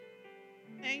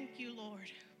Thank you, Lord.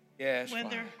 Yes, Whether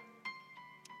Father.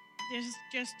 there's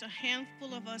just a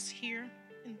handful of us here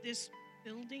in this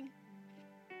building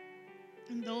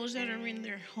and those that are in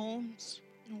their homes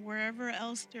and wherever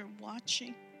else they're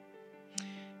watching.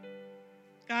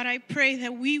 God, I pray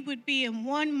that we would be in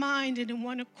one mind and in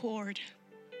one accord,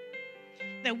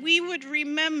 that we would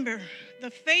remember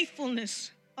the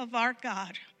faithfulness of our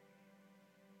God.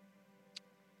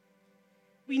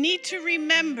 We need to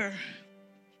remember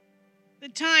the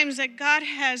times that God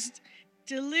has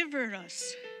delivered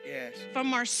us Yes.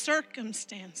 from our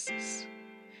circumstances,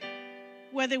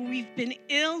 whether we've been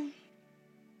ill,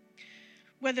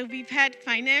 whether we've had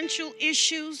financial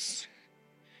issues,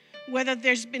 whether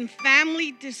there's been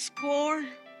family discord,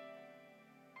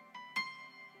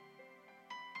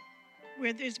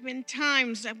 where there's been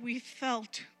times that we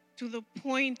felt to the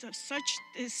point of such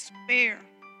despair.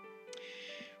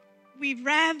 We'd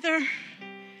rather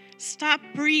stop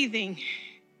breathing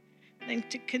than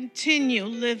to continue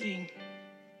living.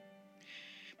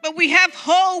 But we have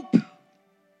hope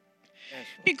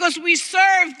because we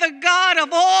serve the God of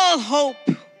all hope.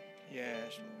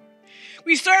 Yes, Lord.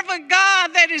 We serve a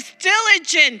God that is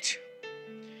diligent.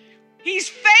 He's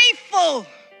faithful.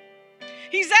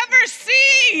 He's ever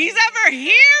seeing. He's ever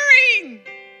hearing.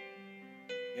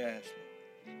 Yes,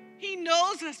 Lord. He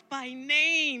knows us by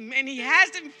name, and he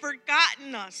hasn't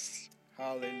forgotten us.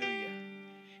 Hallelujah.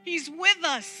 He's with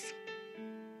us.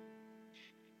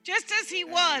 Just as he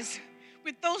was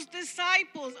with those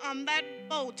disciples on that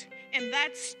boat and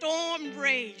that storm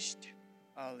raged.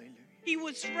 Hallelujah. He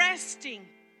was resting.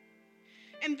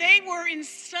 And they were in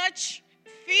such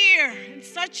fear and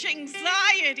such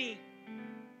anxiety.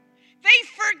 They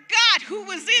forgot who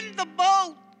was in the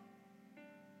boat.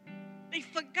 They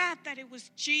forgot that it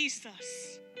was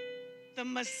Jesus, the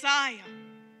Messiah,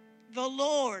 the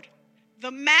Lord,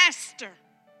 the Master.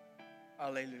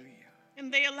 Hallelujah.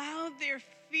 And they allowed their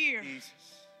fear Jesus.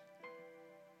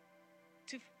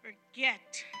 to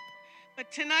forget.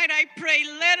 But tonight I pray,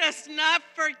 let us not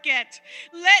forget.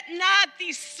 Let not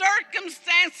these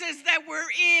circumstances that we're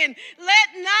in,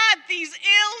 let not these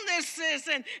illnesses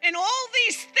and all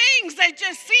these things that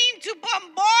just seem to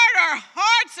bombard our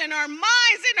hearts and our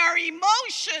minds and our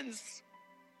emotions.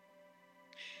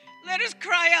 Let us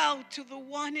cry out to the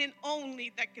one and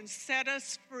only that can set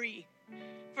us free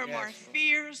from our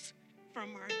fears,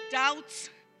 from our doubts,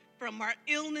 from our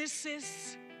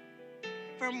illnesses,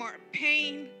 from our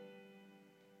pain,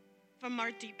 from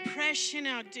our depression,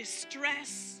 our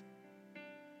distress.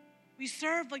 We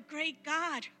serve a great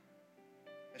God.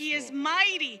 He is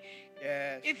mighty.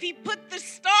 Yes. If he put the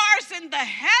stars in the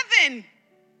heaven,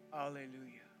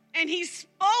 Hallelujah. and he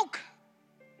spoke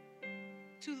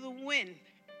to the wind,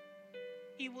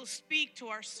 he will speak to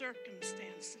our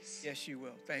circumstances. Yes, you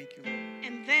will. Thank you, Lord.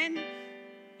 And then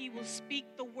he will speak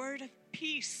the word of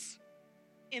peace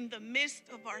in the midst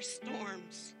of our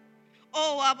storms.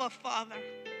 Oh, Abba, Father,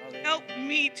 help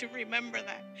me to remember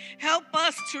that. Help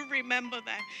us to remember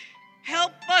that.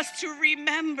 Help us to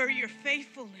remember your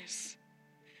faithfulness.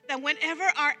 That whenever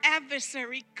our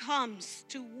adversary comes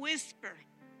to whisper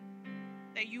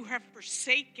that you have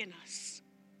forsaken us,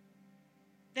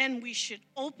 then we should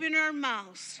open our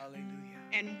mouths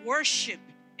and worship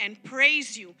and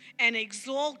praise you and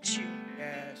exalt you.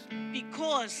 Yes.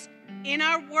 Because in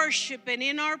our worship and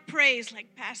in our praise,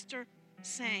 like Pastor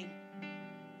sang,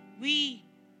 we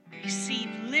receive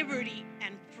liberty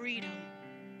and freedom,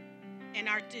 and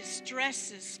our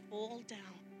distresses fall down.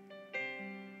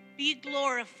 Be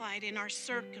glorified in our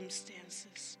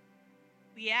circumstances.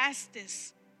 We ask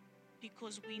this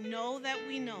because we know that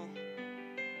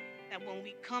when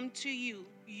we come to you,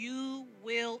 you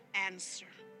will answer.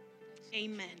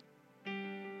 Amen.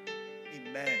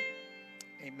 Amen.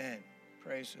 Amen.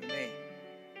 Praise the name.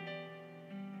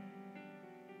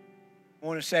 I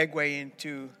want to segue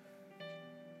into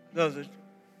another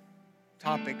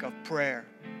topic of prayer.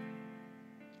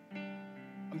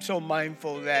 I'm so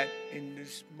mindful that in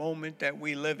this moment that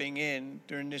we're living in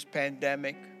during this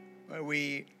pandemic, where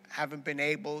we haven't been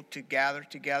able to gather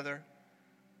together,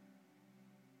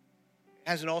 it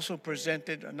has also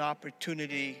presented an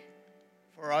opportunity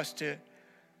for us to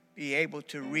be able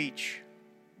to reach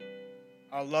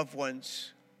our loved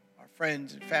ones, our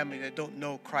friends and family that don't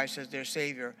know Christ as their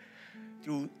Savior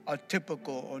through a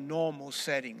typical or normal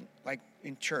setting like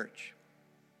in church.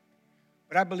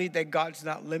 But I believe that God's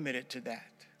not limited to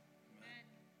that.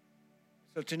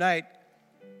 So tonight,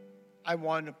 I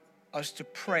want us to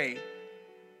pray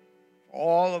for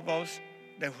all of us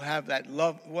that have that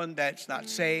loved one that's not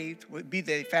saved, be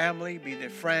their family, be their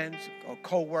friends, or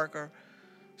co-worker,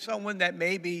 someone that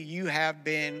maybe you have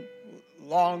been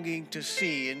longing to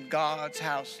see in God's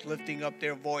house, lifting up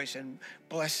their voice and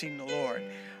blessing the Lord.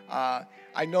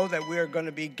 I know that we are going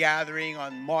to be gathering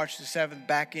on March the 7th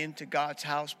back into God's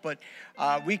house, but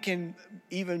we can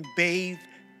even bathe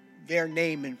their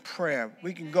name in prayer.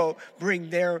 We can go bring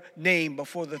their name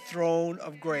before the throne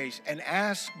of grace and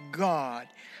ask God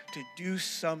to do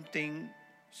something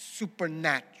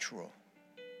supernatural.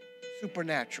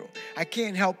 Supernatural. I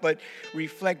can't help but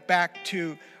reflect back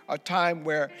to a time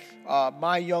where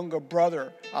my younger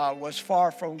brother was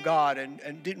far from God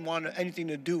and didn't want anything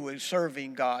to do with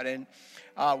serving God, and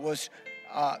was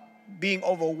being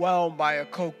overwhelmed by a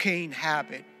cocaine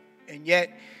habit. And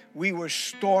yet we were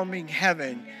storming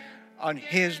heaven on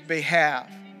his behalf.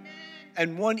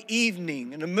 And one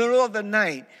evening, in the middle of the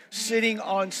night, sitting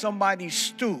on somebody's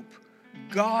stoop,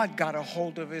 God got a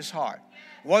hold of his heart.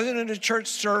 Wasn't in a church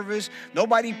service.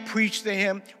 Nobody preached to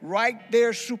him. Right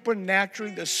there,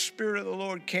 supernaturally, the Spirit of the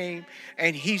Lord came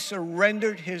and he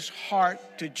surrendered his heart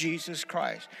to Jesus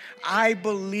Christ. I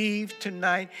believe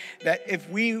tonight that if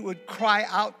we would cry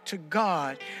out to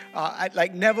God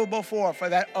like never before for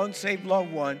that unsaved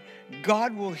loved one,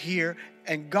 God will hear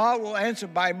and God will answer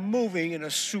by moving in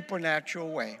a supernatural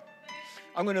way.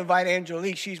 I'm going to invite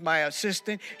Angelique. She's my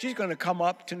assistant. She's going to come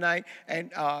up tonight,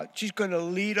 and she's going to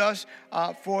lead us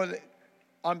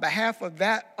on behalf of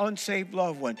that unsaved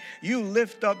loved one. You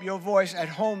lift up your voice at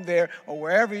home there or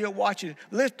wherever you're watching.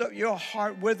 Lift up your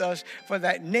heart with us for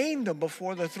that. Name them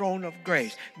before the throne of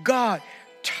grace. God,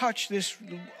 touch this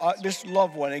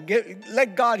loved one and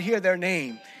let God hear their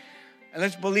name. And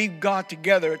let's believe God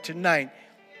together tonight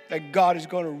that God is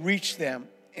going to reach them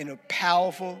in a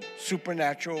powerful,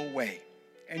 supernatural way.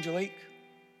 Angelique?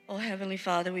 Oh, Heavenly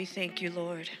Father, we thank you,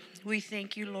 Lord. We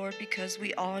thank you, Lord, because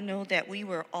we all know that we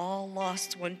were all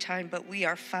lost one time, but we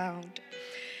are found.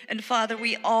 And Father,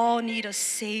 we all need a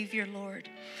Savior, Lord.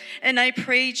 And I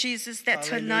pray, Jesus, that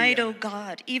tonight, oh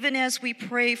God, even as we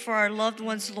pray for our loved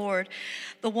ones, Lord,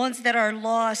 the ones that are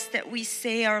lost, that we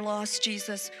say are lost,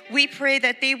 Jesus, we pray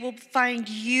that they will find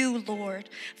you, Lord.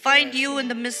 Find you in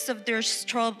the midst of their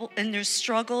trouble and their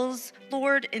struggles,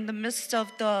 Lord, in the midst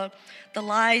of the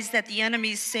lies that the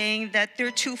enemy is saying, that they're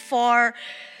too far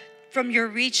from your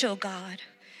reach, oh God.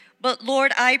 But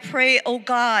Lord, I pray, oh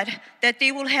God, that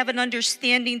they will have an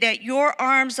understanding that your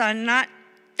arms are not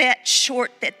that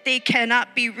short that they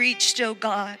cannot be reached, oh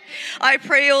God. I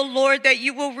pray, oh Lord, that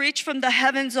you will reach from the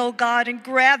heavens, oh God, and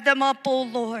grab them up, oh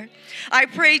Lord. I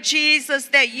pray, Jesus,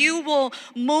 that you will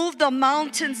move the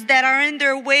mountains that are in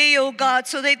their way, oh God,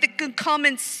 so that they can come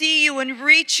and see you and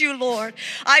reach you, Lord.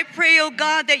 I pray, oh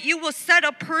God, that you will set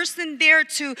a person there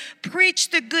to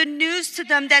preach the good news to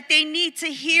them that they need to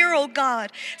hear, oh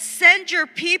God. Send your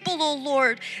people, oh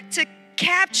Lord, to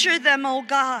capture them, oh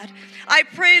God. I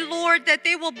pray, Lord, that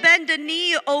they will bend a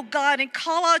knee, oh God, and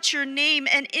call out your name.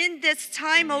 And in this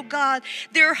time, oh God,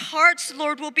 their hearts,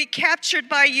 Lord, will be captured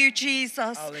by you,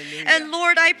 Jesus. Hallelujah. And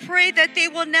Lord, I pray that they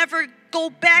will never go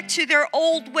back to their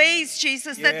old ways,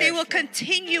 Jesus, that they will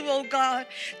continue, oh God,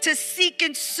 to seek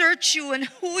and search you and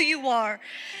who you are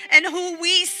and who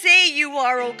we say you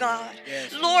are, oh God.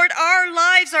 Yes, Lord, our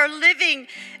lives are living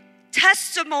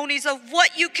testimonies of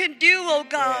what you can do, oh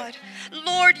God. Yes.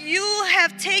 Lord, you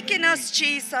have taken us,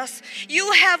 Jesus.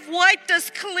 You have wiped us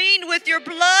clean with your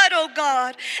blood, oh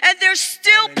God. And there's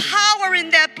still power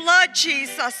in that blood,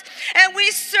 Jesus. And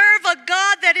we serve a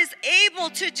God that is able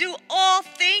to do all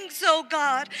things, oh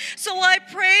God. So I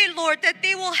pray, Lord, that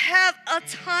they will have a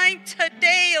time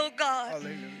today, oh God,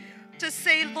 hallelujah, to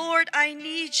say, Lord, I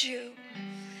need you.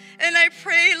 And I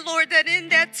pray, Lord, that in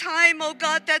that time, oh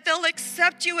God, that they'll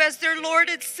accept you as their Lord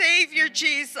and Savior,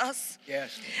 Jesus.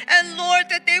 Yes. And Lord,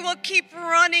 that they will keep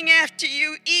running after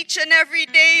you each and every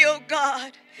day, oh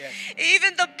God. Yes.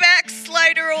 Even the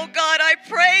backslider, oh God, I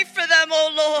pray for them,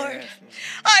 oh Lord. Yes.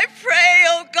 I pray,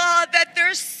 oh God, that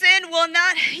their sin will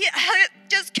not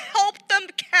just help them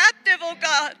captive, oh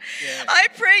God. Yes. I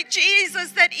pray,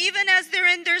 Jesus, that even as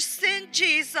they're in their sin,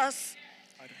 Jesus,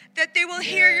 that they will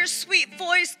hear your sweet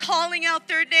voice calling out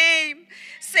their name,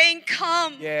 saying,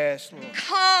 come, yes, Lord.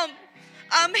 Come,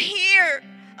 I'm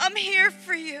here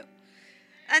for you.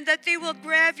 And that they will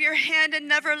grab your hand and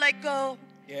never let go.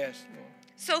 Yes, Lord.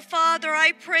 So, Father,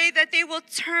 I pray that they will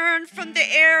turn from the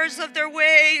errors of their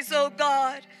ways, oh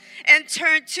God, and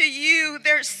turn to you,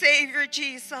 their Savior,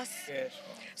 Jesus. Yes,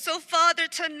 Lord. So, Father,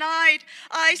 tonight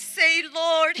I say,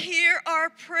 Lord, hear our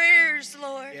prayers,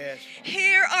 Lord. Yes.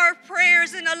 Hear our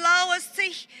prayers and allow us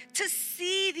to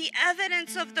see the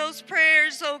evidence of those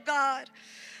prayers, oh God.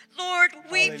 Lord,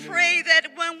 we pray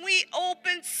that when we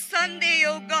open Sunday,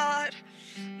 oh God,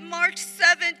 March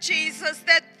 7th, Jesus,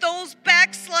 that those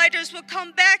backsliders will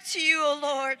come back to you, O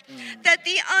Lord. That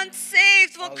the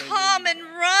unsaved will come and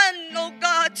run, oh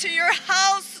God, to your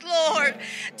house, Lord,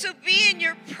 to be in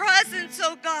your presence,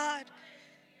 oh God.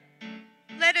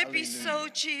 Let it be so,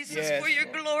 Jesus, for your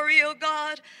glory, oh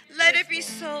God. Let it be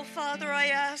so, Father, I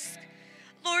ask.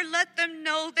 Lord, let them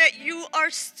know that you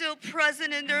are still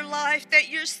present in their life, that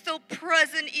you're still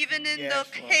present even in the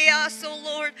chaos, oh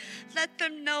Lord. Let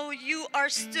them know you are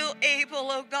still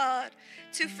able, oh God,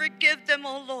 to forgive them,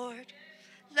 oh Lord.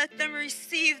 Let them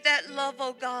receive that love,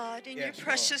 oh God. In your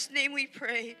precious name we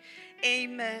pray.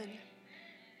 Amen.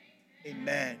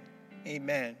 Amen.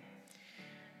 Amen.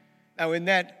 Now in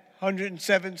that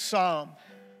 107th Psalm,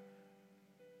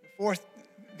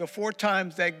 the four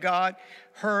times that God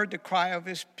heard the cry of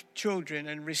his children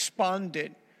and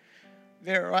responded,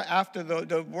 thereafter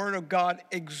the word of God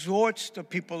exhorts the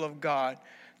people of God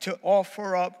to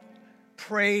offer up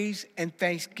praise and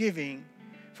thanksgiving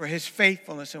for his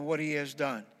faithfulness and what he has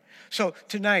done. So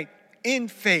tonight, in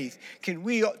faith, can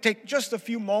we take just a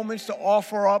few moments to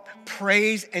offer up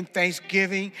praise and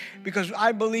thanksgiving? Because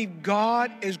I believe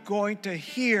God is going to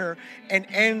hear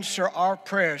and answer our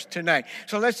prayers tonight.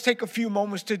 So let's take a few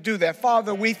moments to do that.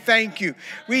 Father, we thank you.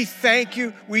 We thank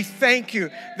you. We thank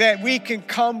you that we can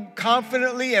come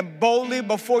confidently and boldly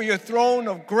before your throne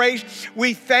of grace.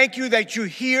 We thank you that you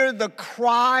hear the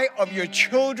cry of your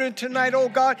children tonight, oh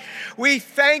God. We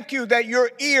thank you that your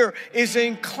ear is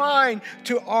inclined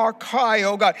to our cry,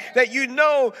 oh God, that you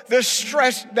know the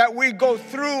stress that we go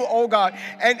through, oh God,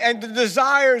 and the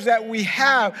desires that we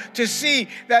have to see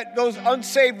that those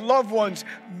unsaved loved ones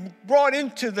brought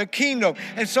into the kingdom.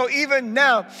 And so even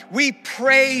now, we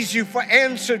praise you for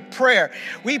answered prayer.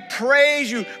 We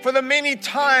praise you for the many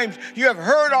times you have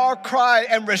heard our cry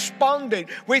and responded.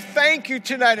 We thank you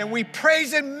tonight, and we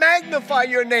praise and magnify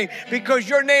your name because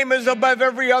your name is above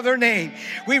every other name.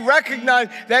 We recognize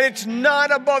that it's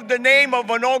not above the name of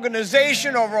an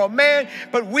organization or a man,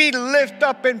 but we lift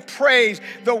up and praise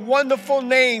the wonderful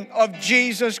name of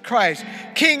Jesus Christ,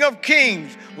 King of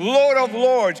Kings, Lord of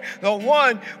Lords, the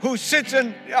one who sits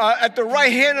at the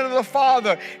right hand of the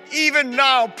Father, even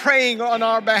now praying on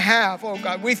our behalf. Oh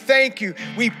God, we thank you.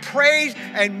 We praise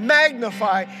and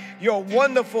magnify your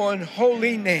wonderful and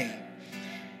holy name.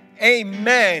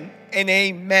 Amen and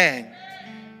amen.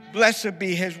 Blessed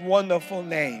be his wonderful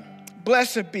name.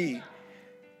 Blessed be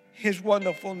his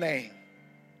wonderful name.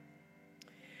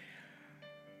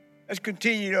 Let's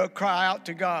continue to cry out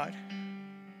to God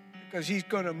because he's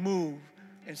going to move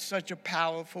in such a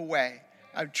powerful way.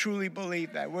 I truly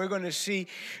believe that. We're going to see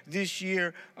this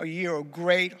year a year of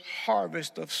great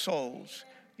harvest of souls.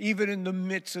 Even in the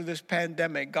midst of this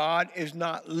pandemic, God is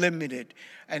not limited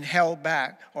and held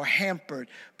back or hampered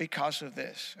because of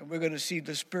this. And we're going to see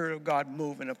the Spirit of God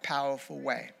move in a powerful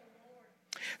way.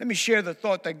 Let me share the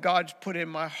thought that God's put in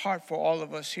my heart for all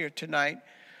of us here tonight.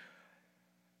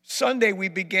 Sunday, we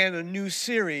began a new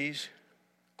series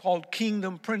called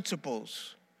Kingdom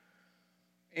Principles.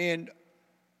 And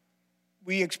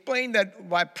we explained that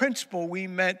by principle, we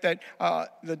meant that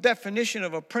the definition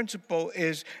of a principle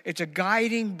is it's a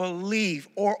guiding belief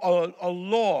or a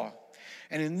law.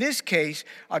 And in this case,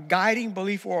 a guiding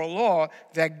belief or a law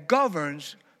that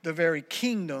governs the very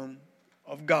kingdom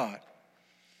of God.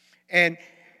 And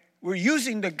we're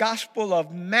using the Gospel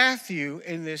of Matthew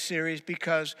in this series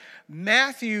because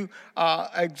Matthew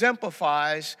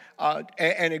exemplifies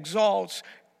and exalts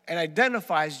and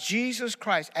identifies Jesus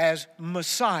Christ as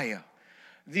Messiah,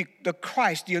 the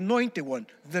Christ, the anointed one,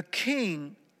 the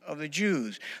King of the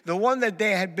Jews, the one that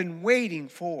they had been waiting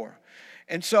for.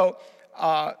 And so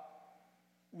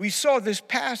we saw this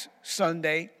past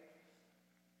Sunday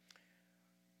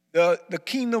the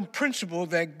kingdom principle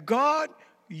that God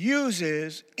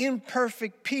uses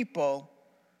imperfect people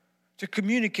to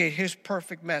communicate his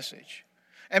perfect message.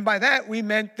 And by that, we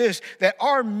meant this, that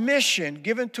our mission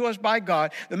given to us by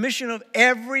God, the mission of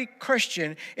every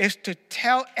Christian is to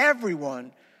tell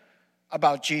everyone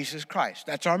about Jesus Christ.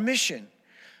 That's our mission.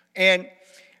 And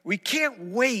we can't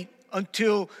wait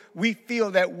until we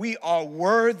feel that we are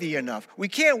worthy enough. We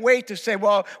can't wait to say,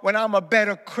 well, when I'm a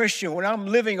better Christian, when I'm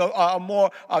living a more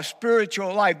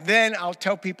spiritual life, then I'll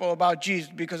tell people about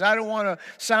Jesus, because I don't want to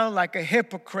sound like a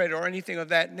hypocrite or anything of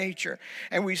that nature.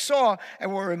 And we saw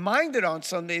and were reminded on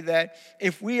Sunday that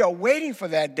if we are waiting for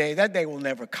that day will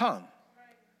never come.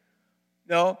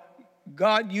 No,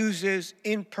 God uses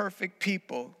imperfect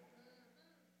people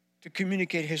to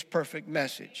communicate his perfect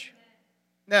message.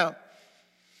 Now,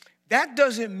 that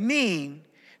doesn't mean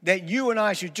that you and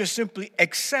I should just simply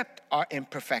accept our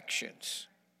imperfections.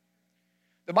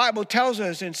 The Bible tells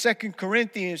us in 2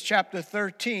 Corinthians chapter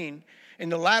 13, in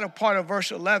the latter part of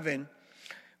verse 11,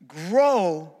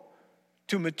 grow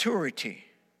to maturity.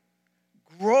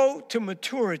 Grow to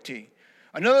maturity.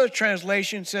 Another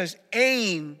translation says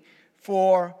aim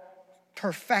for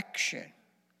perfection.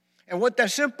 And what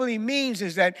that simply means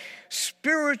is that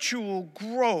spiritual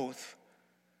growth,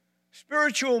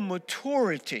 spiritual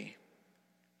maturity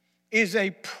is a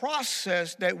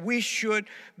process that we should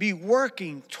be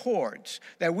working towards,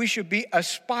 that we should be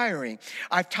aspiring.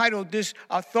 I've titled this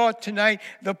thought tonight,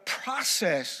 The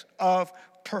Process of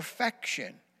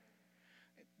Perfection.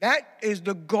 That is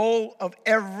the goal of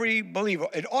every believer.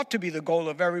 It ought to be the goal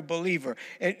of every believer.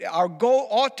 Our goal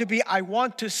ought to be, I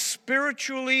want to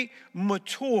spiritually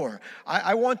mature.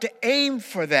 I want to aim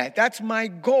for that. That's my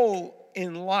goal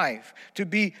in life, to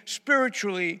be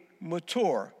spiritually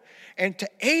mature. And to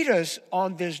aid us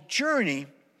on this journey,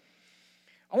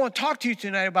 I want to talk to you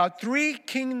tonight about 3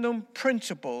 kingdom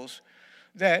principles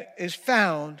that is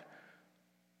found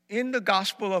in the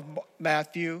Gospel of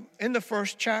Matthew, in the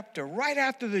first chapter, right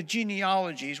after the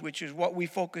genealogies, which is what we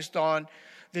focused on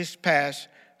this past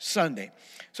Sunday.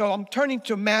 So I'm turning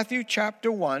to Matthew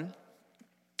chapter 1.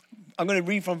 I'm going to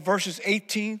read from verses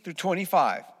 18 through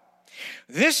 25.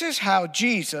 This is how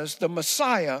Jesus, the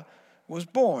Messiah, was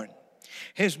born.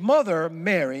 His mother,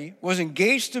 Mary, was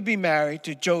engaged to be married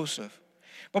to Joseph.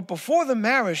 But before the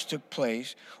marriage took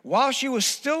place, while she was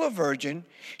still a virgin,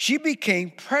 she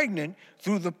became pregnant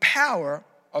through the power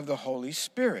of the Holy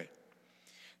Spirit.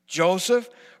 Joseph,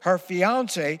 her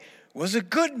fiancé, was a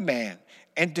good man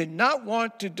and did not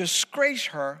want to disgrace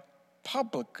her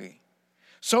publicly.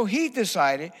 So he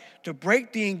decided to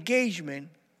break the engagement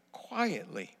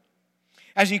quietly.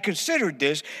 As he considered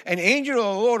this, an angel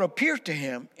of the Lord appeared to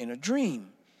him in a dream.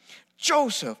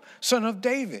 Joseph, son of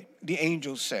David, the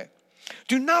angel said,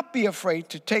 do not be afraid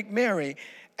to take Mary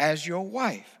as your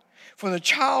wife, for the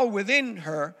child within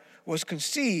her was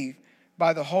conceived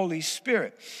by the Holy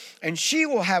Spirit. And she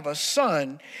will have a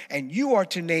son, and you are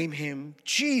to name him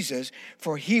Jesus,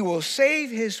 for he will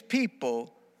save his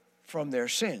people from their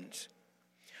sins.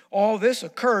 All this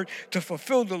occurred to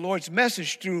fulfill the Lord's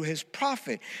message through his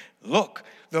prophet. Look,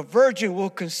 the virgin will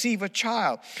conceive a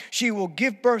child. She will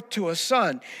give birth to a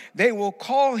son. They will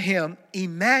call him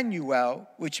Emmanuel,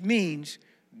 which means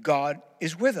God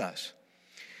is with us.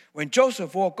 When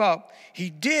Joseph woke up, he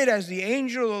did as the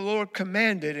angel of the Lord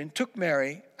commanded and took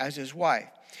Mary as his wife.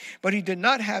 But he did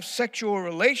not have sexual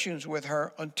relations with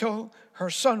her until her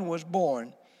son was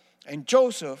born, and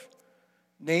Joseph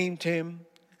named him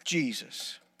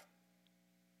Jesus.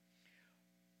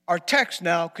 Our text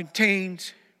now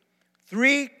contains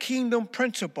 3 kingdom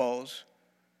principles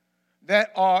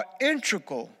that are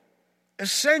integral,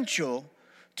 essential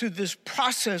to this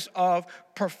process of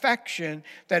perfection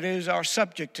that is our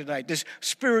subject tonight, this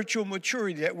spiritual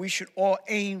maturity that we should all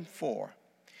aim for.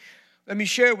 Let me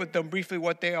share with them briefly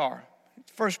what they are.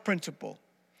 First principle,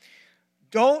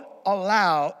 don't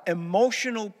allow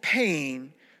emotional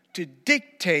pain to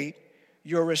dictate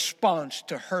your response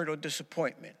to hurt or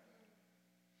disappointment.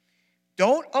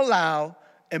 Don't allow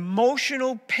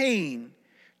emotional pain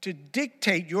to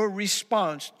dictate your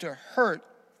response to hurt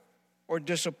or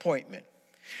disappointment.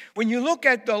 When you look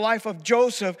at the life of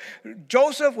Joseph,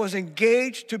 Joseph was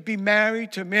engaged to be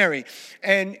married to Mary.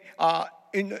 And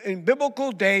in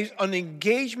biblical days, an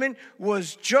engagement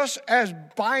was just as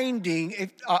binding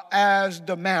as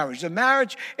the marriage. The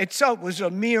marriage itself was a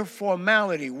mere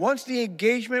formality. Once the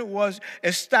engagement was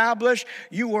established,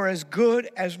 you were as good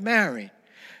as married.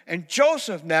 And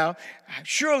Joseph now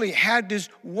surely had this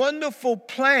wonderful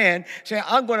plan, saying,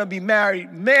 I'm going to be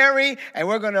married Mary, and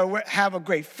we're going to have a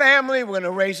great family, we're going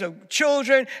to raise up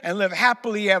children and live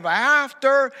happily ever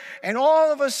after. And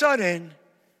all of a sudden,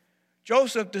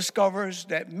 Joseph discovers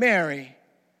that Mary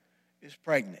is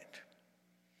pregnant.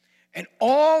 And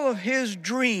all of his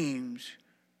dreams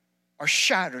are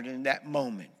shattered in that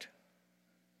moment.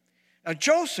 Now,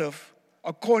 Joseph,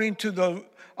 according to the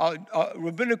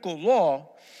rabbinical law,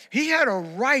 he had a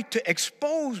right to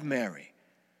expose Mary.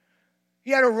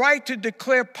 He had a right to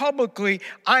declare publicly,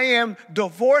 I am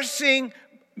divorcing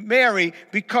Mary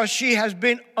because she has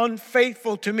been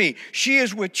unfaithful to me. She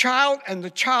is with child, and the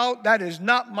child, that is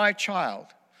not my child.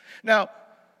 Now,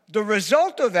 the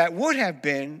result of that would have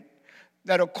been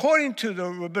that according to the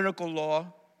rabbinical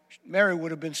law, Mary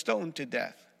would have been stoned to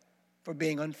death for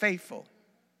being unfaithful.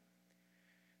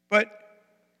 But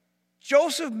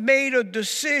Joseph made a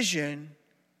decision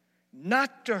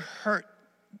not to hurt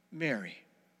Mary.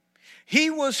 He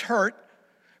was hurt,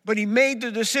 but he made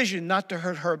the decision not to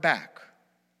hurt her back.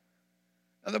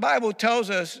 Now, the Bible tells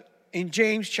us in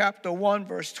James chapter 1,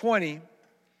 verse 20,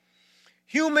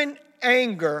 Human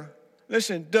anger,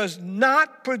 listen, does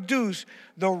not produce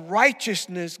the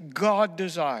righteousness God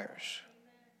desires.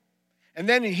 And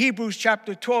then in Hebrews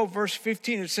chapter 12, verse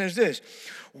 15, it says this,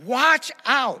 watch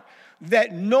out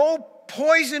that no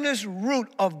poisonous root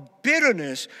of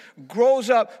bitterness grows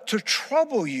up to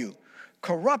trouble you,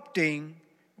 corrupting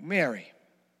many.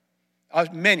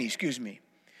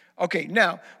 Okay,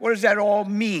 now, what does that all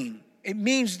mean? It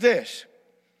means this,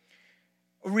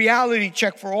 a reality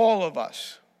check for all of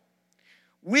us.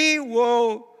 We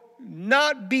will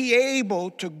not be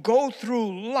able to go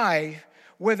through life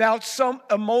without some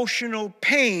emotional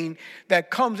pain that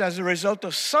comes as a result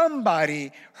of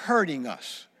somebody hurting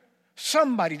us,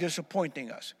 somebody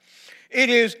disappointing us. It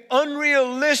is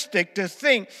unrealistic to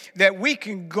think that we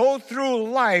can go through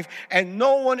life and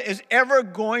no one is ever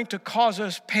going to cause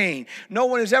us pain. No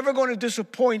one is ever going to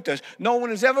disappoint us. No one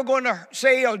is ever going to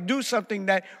say or do something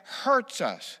that hurts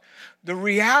us. The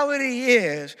reality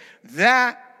is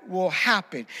that will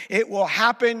happen. It will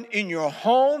happen in your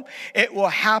home. It will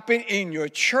happen in your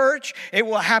church. It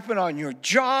will happen on your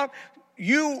job.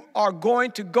 You are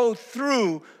going to go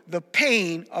through the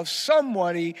pain of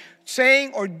somebody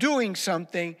saying or doing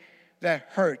something that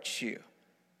hurts you.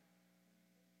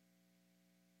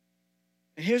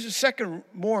 And here's the second,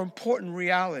 more important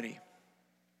reality.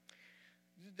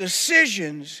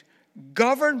 Decisions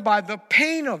governed by the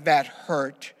pain of that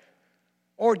hurt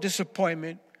or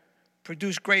disappointment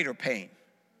produce greater pain.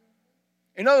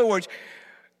 In other words,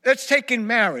 let's take in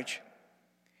marriage.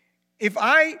 If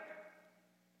I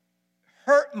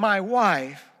hurt my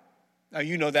wife, now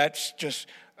you know that's just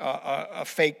a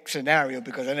fake scenario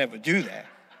because I never do that.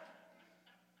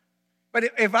 But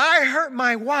if I hurt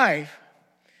my wife,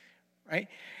 right,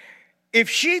 if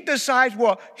she decides,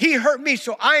 well, he hurt me,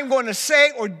 so I'm going to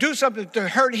say or do something to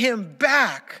hurt him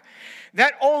back,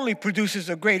 that only produces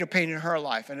a greater pain in her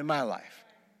life and in my life.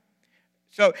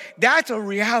 So that's a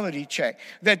reality check.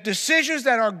 That decisions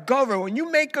that are governed, when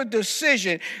you make a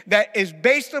decision that is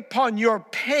based upon your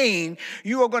pain,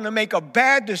 you are going to make a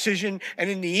bad decision, and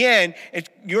in the end,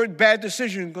 your bad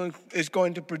decision is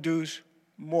going to produce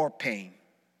more pain.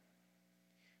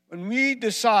 When we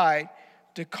decide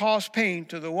to cause pain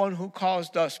to the one who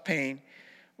caused us pain,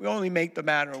 we only make the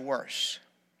matter worse.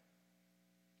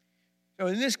 So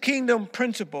in this kingdom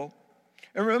principle,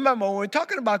 and remember, when we're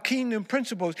talking about kingdom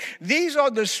principles, these are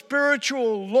the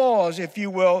spiritual laws, if you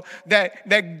will,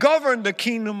 that govern the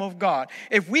kingdom of God.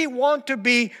 If we want to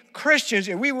be Christians,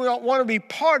 if we want to be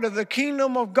part of the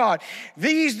kingdom of God,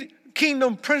 these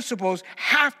kingdom principles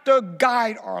have to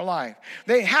guide our life.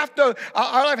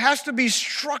 Our life has to be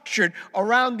structured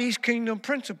around these kingdom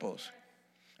principles.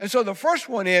 And so the first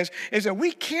one is that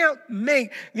we can't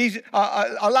make these,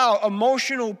 allow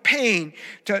emotional pain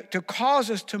to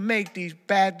cause us to make these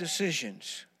bad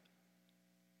decisions.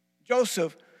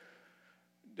 Joseph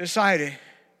decided,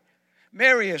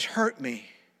 Mary has hurt me.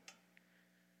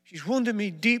 She's wounded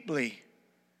me deeply,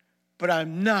 but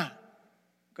I'm not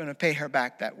going to pay her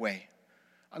back that way.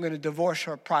 I'm going to divorce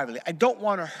her privately. I don't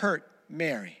want to hurt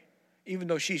Mary, even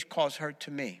though she's caused hurt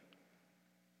to me.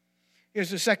 Here's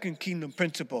the second kingdom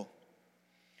principle.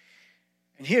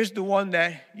 And here's the one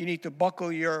that you need to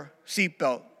buckle your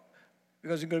seatbelt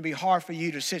because it's going to be hard for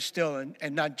you to sit still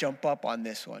and not jump up on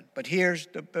this one. But here's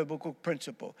the biblical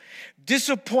principle.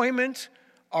 Disappointments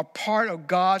are part of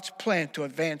God's plan to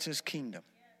advance his kingdom.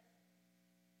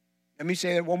 Let me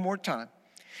say that one more time.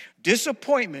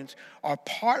 Disappointments are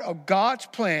part of God's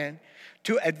plan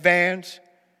to advance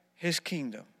his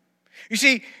kingdom. You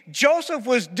see, Joseph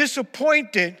was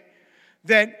disappointed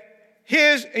that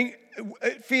his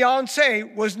fiance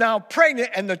was now pregnant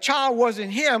and the child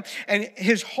wasn't him, and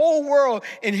his whole world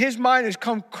in his mind has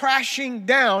come crashing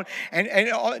down, and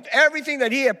everything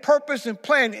that he had purposed and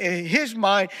planned in his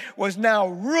mind was now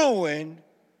ruined.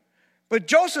 But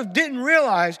Joseph didn't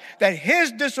realize that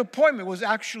his disappointment was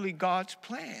actually God's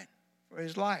plan for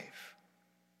his life.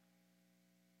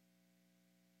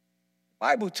 The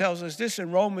Bible tells us this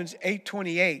in Romans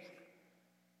 8:28.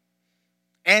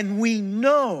 And we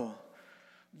know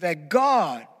that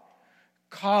God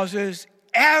causes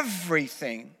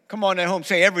everything, come on at home,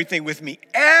 say everything with me,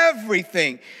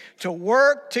 everything to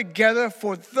work together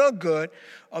for the good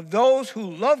of those who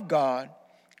love God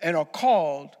and are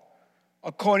called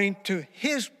according to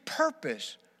his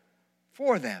purpose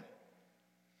for them.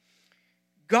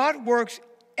 God works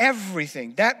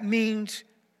everything. That means,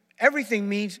 everything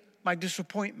means my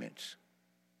disappointments,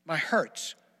 my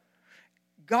hurts.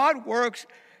 God works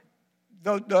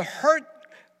the hurt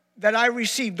that I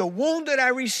received, the wound that I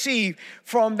received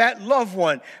from that loved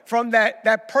one, from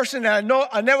that person that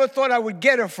I never thought I would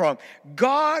get it from.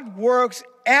 God works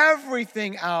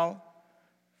everything out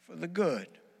for the good.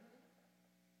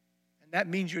 And that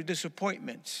means your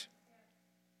disappointments.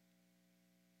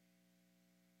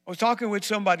 I was talking with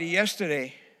somebody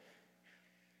yesterday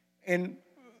and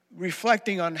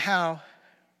reflecting on how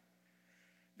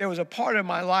there was a part of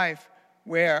my life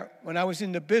where when I was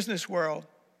in the business world,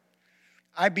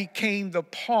 I became the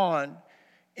pawn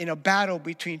in a battle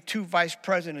between two vice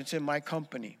presidents in my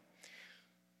company.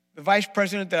 The vice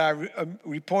president that I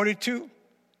reported to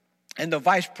and the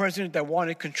vice president that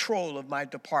wanted control of my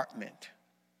department.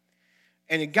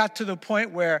 And it got to the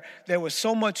point where there was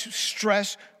so much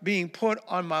stress being put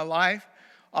on my life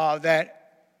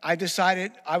that I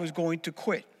decided I was going to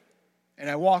quit. And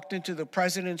I walked into the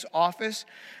president's office,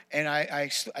 and I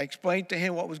explained to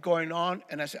him what was going on,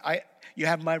 and I said, you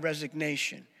have my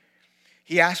resignation.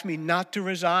 He asked me not to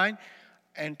resign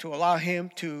and to allow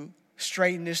him to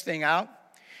straighten this thing out.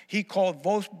 He called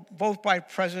both vice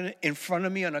presidents in front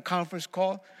of me on a conference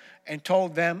call and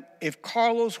told them, if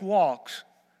Carlos walks,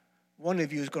 one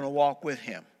of you is going to walk with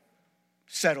him.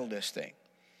 Settle this thing.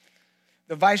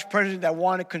 The vice president that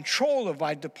wanted control of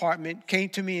my department came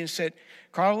to me and said,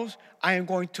 Carlos, I am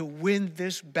going to win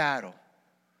this battle.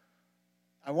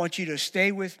 I want you to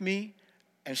stay with me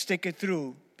and stick it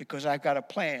through because I've got a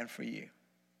plan for you.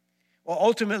 Well,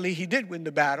 ultimately, he did win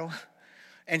the battle.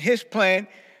 And his plan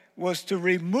was to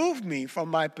remove me from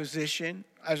my position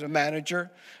as a manager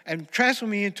and transfer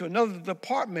me into another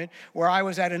department where I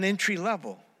was at an entry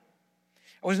level.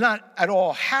 I was not at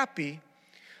all happy,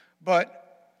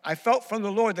 but I felt from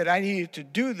the Lord that I needed to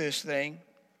do this thing.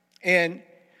 And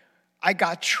I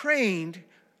got trained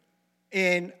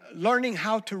in learning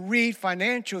how to read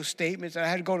financial statements. And I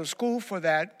had to go to school for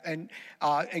that and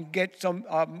get some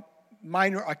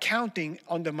minor accounting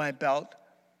under my belt.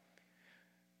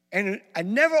 And I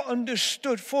never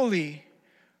understood fully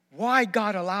why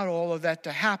God allowed all of that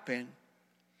to happen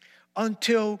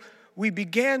until we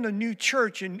began a new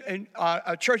church,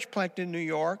 a church plant in New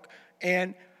York,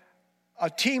 and a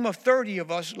team of 30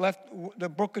 of us left the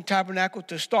Brooklyn Tabernacle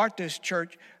to start this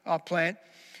church plant.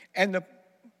 And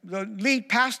the lead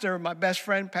pastor, my best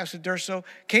friend, Pastor Durso,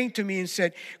 came to me and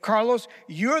said, Carlos,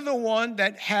 you're the one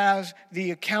that has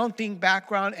the accounting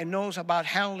background and knows about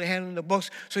handling the books,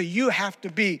 so you have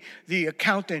to be the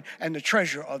accountant and the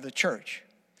treasurer of the church.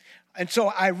 And so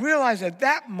I realized at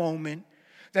that moment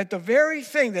that the very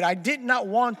thing that I did not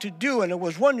want to do, and I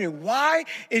was wondering, why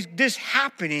is this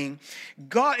happening?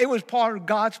 It was part of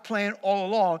God's plan all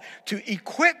along to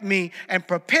equip me and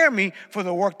prepare me for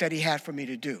the work that he had for me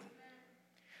to do.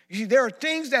 You see, there are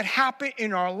things that happen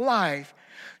in our life.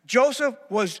 Joseph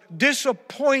was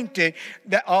disappointed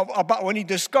about when he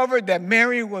discovered that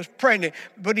Mary was pregnant,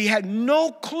 but he had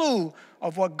no clue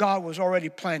of what God was already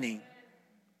planning.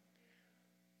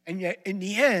 And yet, in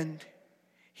the end,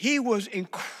 he was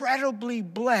incredibly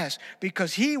blessed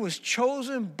because he was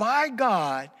chosen by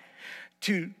God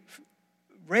to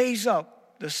raise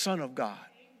up the Son of God.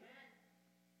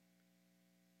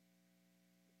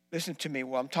 Listen to me,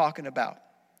 what I'm talking about.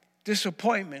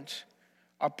 Disappointments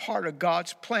are part of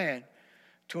God's plan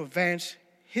to advance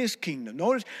his kingdom.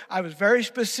 Notice I was very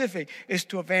specific. It's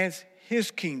to advance his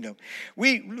kingdom.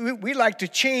 We like to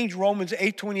change Romans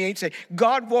 8:28, say,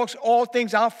 God works all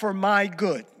things out for my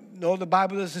good. No, the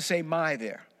Bible doesn't say my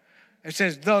there. It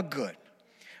says the good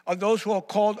of those who are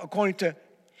called according to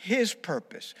his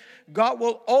purpose. God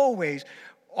will always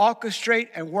orchestrate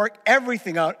and work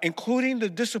everything out, including the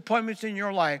disappointments in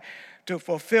your life, to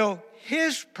fulfill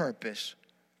his purpose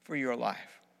for your life.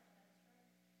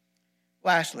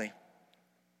 Lastly,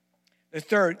 the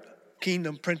third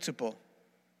kingdom principle.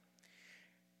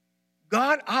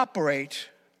 God operates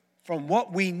from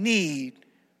what we need,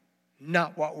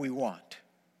 not what we want.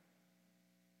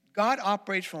 God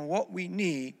operates from what we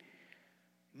need,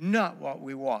 not what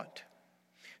we want.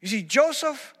 You see,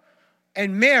 Joseph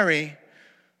and Mary,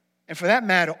 and for that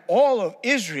matter, all of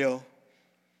Israel,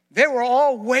 they were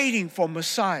all waiting for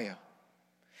Messiah.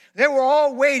 They were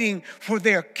all waiting for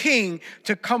their king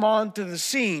to come onto the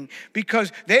scene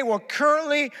because they were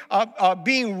currently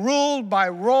being ruled by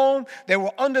Rome. They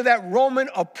were under that Roman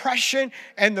oppression,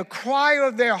 and the cry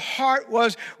of their heart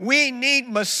was, we need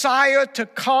Messiah to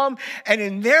come. And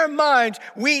in their minds,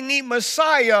 we need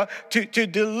Messiah to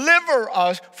deliver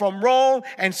us from Rome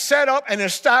and set up and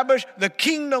establish the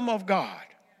kingdom of God.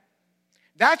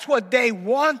 That's what they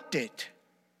wanted.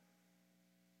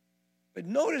 But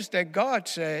notice that God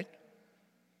said,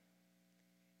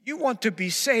 you want to be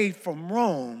saved from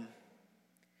Rome,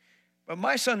 but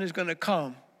my son is going to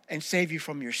come and save you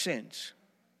from your sins.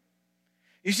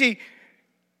 You see,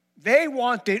 they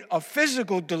wanted a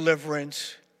physical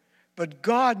deliverance, But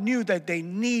God knew that they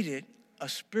needed a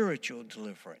spiritual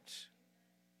deliverance.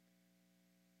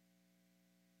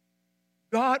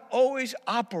 God always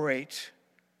operates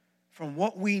from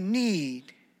what we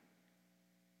need,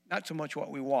 not so much what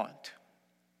we want.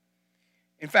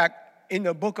 In fact, in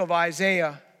the book of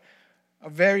Isaiah, a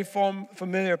very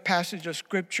familiar passage of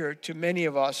scripture to many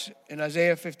of us in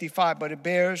Isaiah 55, but it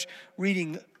bears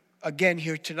reading again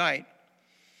here tonight.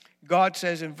 God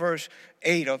says in verse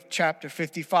 8 of chapter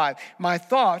 55, "My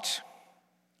thoughts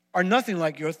are nothing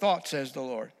like your thoughts, says the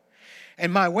Lord,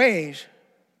 and my ways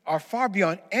are far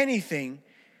beyond anything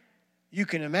you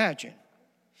can imagine.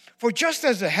 For just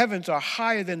as the heavens are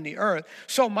higher than the earth,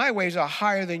 so my ways are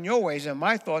higher than your ways, and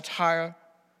my thoughts higher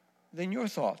than your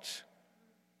thoughts."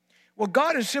 What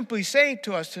God is simply saying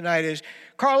to us tonight is,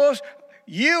 Carlos,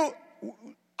 you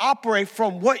operate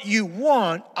from what you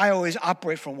want. I always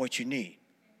operate from what you need.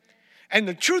 And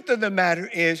the truth of the matter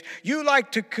is, you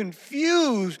like to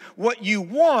confuse what you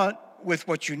want with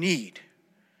what you need.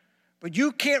 But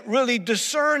you can't really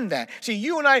discern that. See,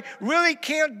 you and I really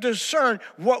can't discern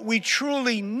what we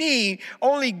truly need.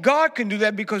 Only God can do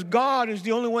that, because God is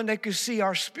the only one that can see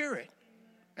our spirit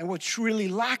and what's really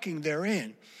lacking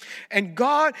therein. And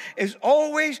God is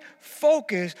always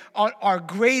focused on our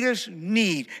greatest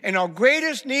need. And our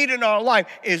greatest need in our life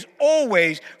is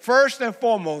always, first and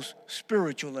foremost,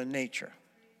 spiritual in nature.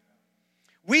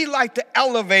 We like to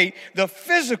elevate the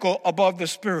physical above the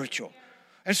spiritual.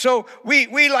 And so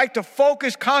we like to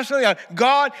focus constantly on,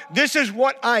 God, this is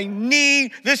what I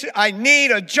need. I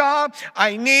need a job.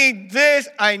 I need this.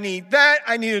 I need that.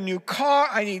 I need a new car.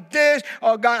 I need this.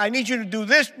 Oh, God, I need you to do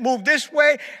this, move this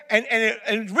way. And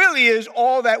it really is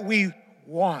all that we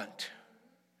want.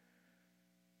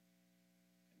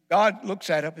 God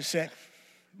looks at us and said,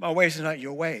 my ways are not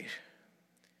your ways.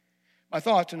 My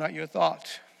thoughts are not your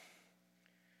thoughts.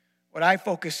 What I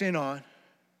focus in on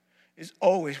is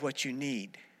always what you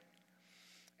need.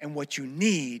 And what you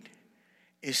need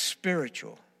is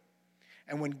spiritual.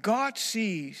 And when God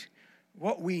sees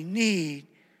what we need,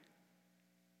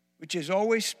 which is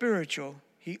always spiritual,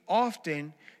 he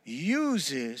often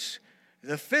uses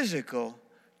the physical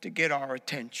to get our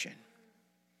attention.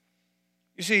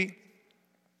 You see,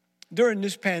 during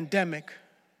this pandemic,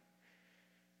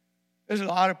 there's a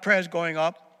lot of prayers going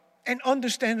up, and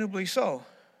understandably so,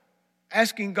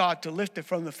 asking God to lift it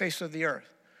from the face of the earth,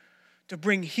 to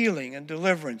bring healing and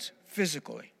deliverance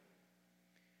physically.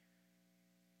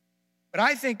 But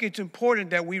I think it's important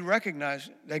that we recognize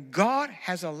that God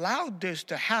has allowed this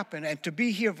to happen and to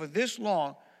be here for this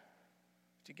long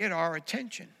to get our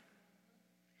attention.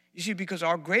 You see, because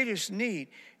our greatest need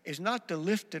is not the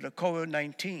lifting of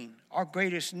COVID-19. Our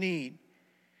greatest need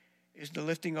is the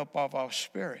lifting up of our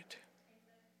spirit,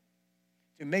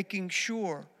 to making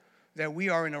sure that we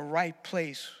are in a right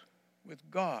place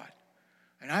with God.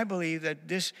 And I believe that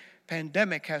this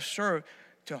pandemic has served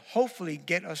to hopefully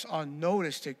get us on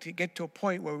notice, to get to a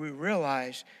point where we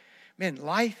realize, man,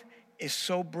 life is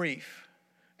so brief.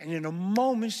 And in a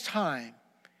moment's time,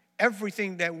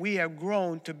 everything that we have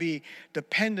grown to be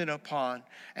dependent upon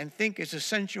and think is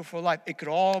essential for life, it could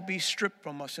all be stripped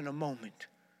from us in a moment.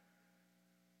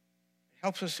 It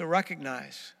helps us to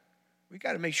recognize we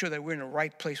got to make sure that we're in the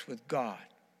right place with God.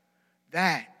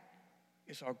 That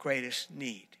is our greatest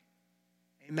need.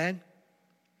 Amen?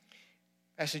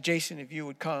 Pastor Jason, if you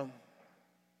would come.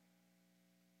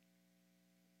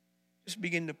 Just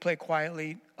begin to play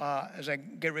quietly as I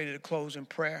get ready to close in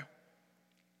prayer.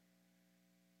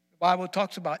 The Bible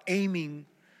talks about aiming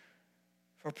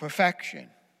for perfection.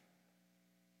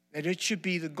 That it should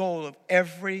be the goal of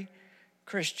every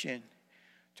Christian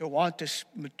to want to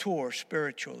mature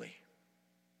spiritually.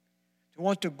 To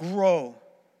want to grow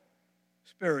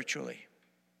spiritually.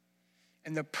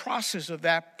 And the process of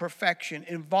that perfection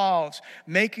involves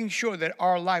making sure that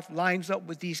our life lines up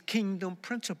with these kingdom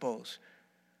principles.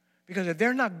 Because if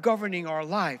they're not governing our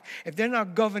life, if they're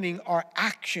not governing our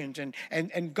actions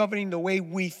and governing the way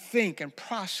we think and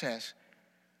process,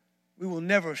 we will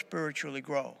never spiritually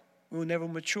grow. We will never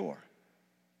mature.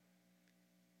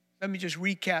 Let me just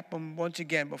recap them once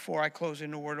again before I close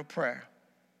in a word of prayer.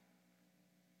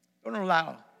 Don't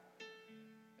allow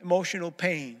emotional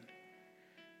pain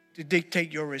to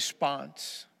dictate your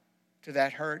response to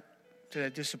that hurt, to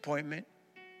that disappointment.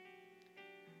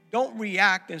 Don't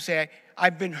react and say,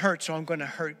 I've been hurt, so I'm going to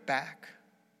hurt back.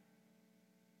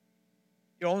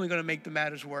 You're only going to make the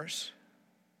matters worse.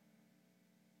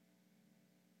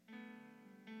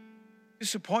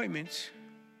 Disappointments,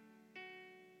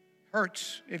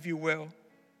 hurts, if you will,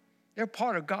 they're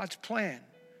part of God's plan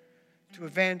to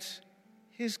advance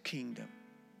His kingdom.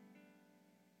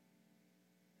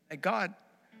 And God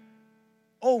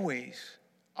always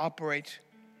operates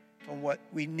from what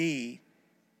we need,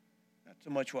 not so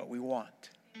much what we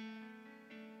want.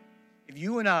 If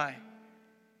you and I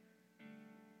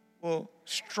will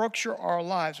structure our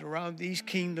lives around these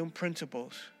kingdom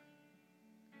principles,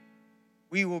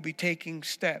 we will be taking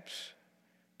steps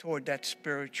toward that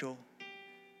spiritual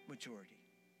maturity.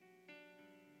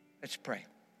 Let's pray.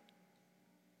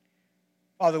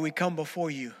 Father, we come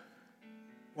before you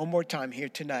one more time here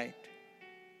tonight.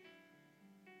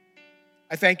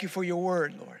 I thank you for your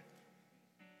word, Lord.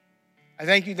 I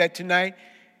thank you that tonight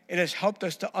it has helped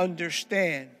us to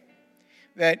understand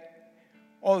that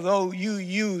although you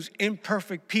use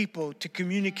imperfect people to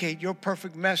communicate your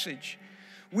perfect message,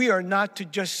 we are not to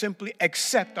just simply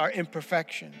accept our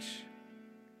imperfections.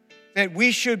 That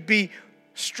we should be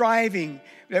striving,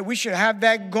 that we should have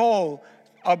that goal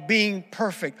of being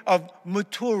perfect, of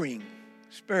maturing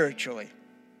spiritually.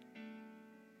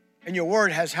 And your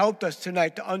word has helped us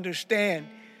tonight to understand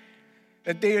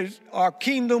that there are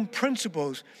kingdom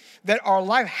principles that our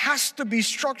life has to be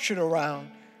structured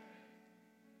around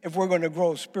if we're going to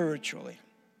grow spiritually.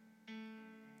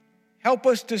 Help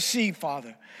us to see,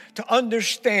 Father, to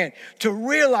understand, to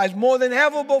realize more than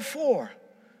ever before.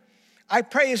 I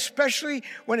pray especially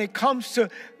when it comes to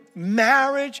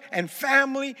marriage and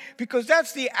family, because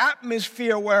that's the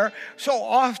atmosphere where so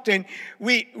often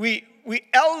we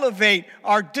elevate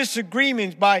our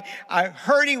disagreements by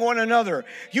hurting one another.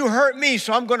 You hurt me,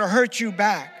 so I'm going to hurt you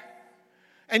back.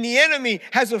 And the enemy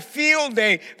has a field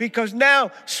day because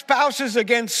now spouse is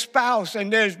against spouse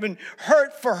and there's been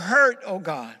hurt for hurt, oh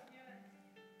God.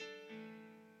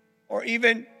 Or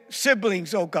even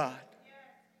siblings, oh God.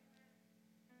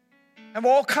 Have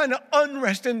all kind of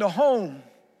unrest in the home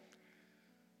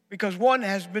because one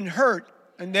has been hurt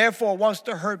and therefore wants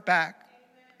to hurt back.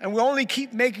 And we only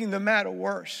keep making the matter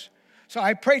worse. So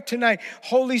I pray tonight,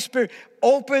 Holy Spirit,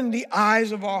 open the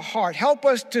eyes of our heart. Help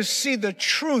us to see the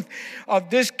truth of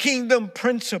this kingdom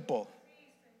principle.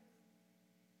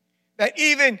 That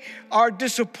even our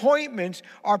disappointments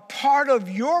are part of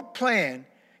your plan,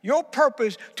 your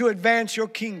purpose to advance your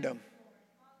kingdom.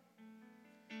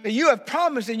 That you have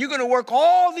promised that you're going to work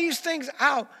all these things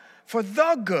out for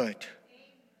the good.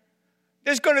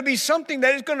 There's going to be something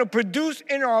that is going to produce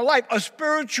in our life a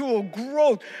spiritual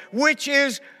growth, which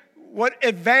is what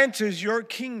advances your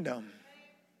kingdom.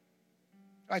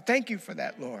 I thank you for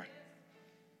that, Lord.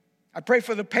 I pray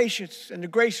for the patience and the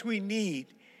grace we need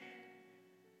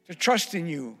to trust in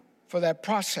you for that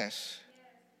process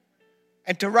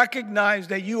and to recognize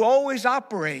that you always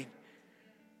operate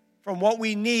from what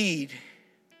we need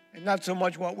and not so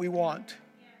much what we want.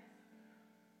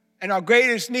 And our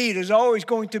greatest need is always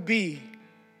going to be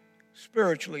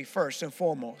spiritually first and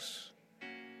foremost.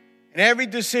 And every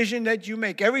decision that you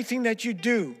make, everything that you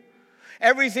do,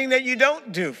 everything that you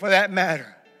don't do for that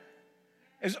matter,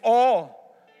 is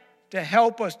all to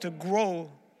help us to grow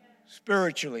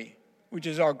spiritually, which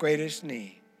is our greatest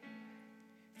need.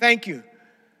 Thank you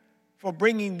for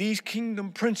bringing these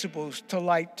kingdom principles to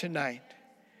light tonight.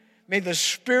 May the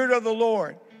Spirit of the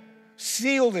Lord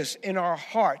seal this in our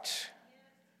hearts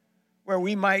where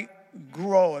we might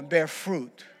grow and bear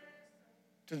fruit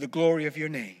to the glory of your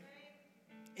name.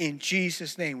 In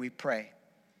Jesus' name we pray.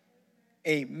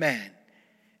 Amen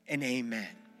and amen.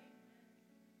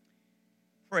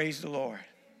 Praise the Lord.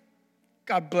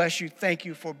 God bless you. Thank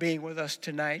you for being with us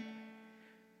tonight.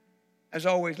 As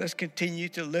always, let's continue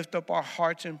to lift up our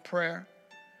hearts in prayer,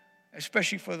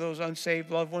 especially for those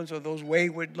unsaved loved ones or those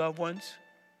wayward loved ones.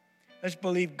 Let's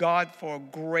believe God for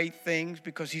great things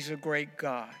because He's a great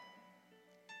God.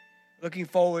 Looking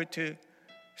forward to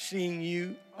seeing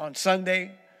you on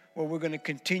Sunday, where we're going to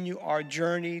continue our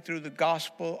journey through the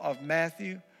Gospel of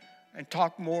Matthew and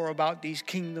talk more about these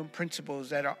kingdom principles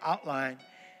that are outlined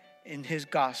in His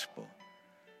Gospel.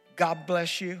 God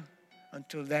bless you.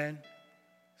 Until then,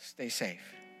 stay safe.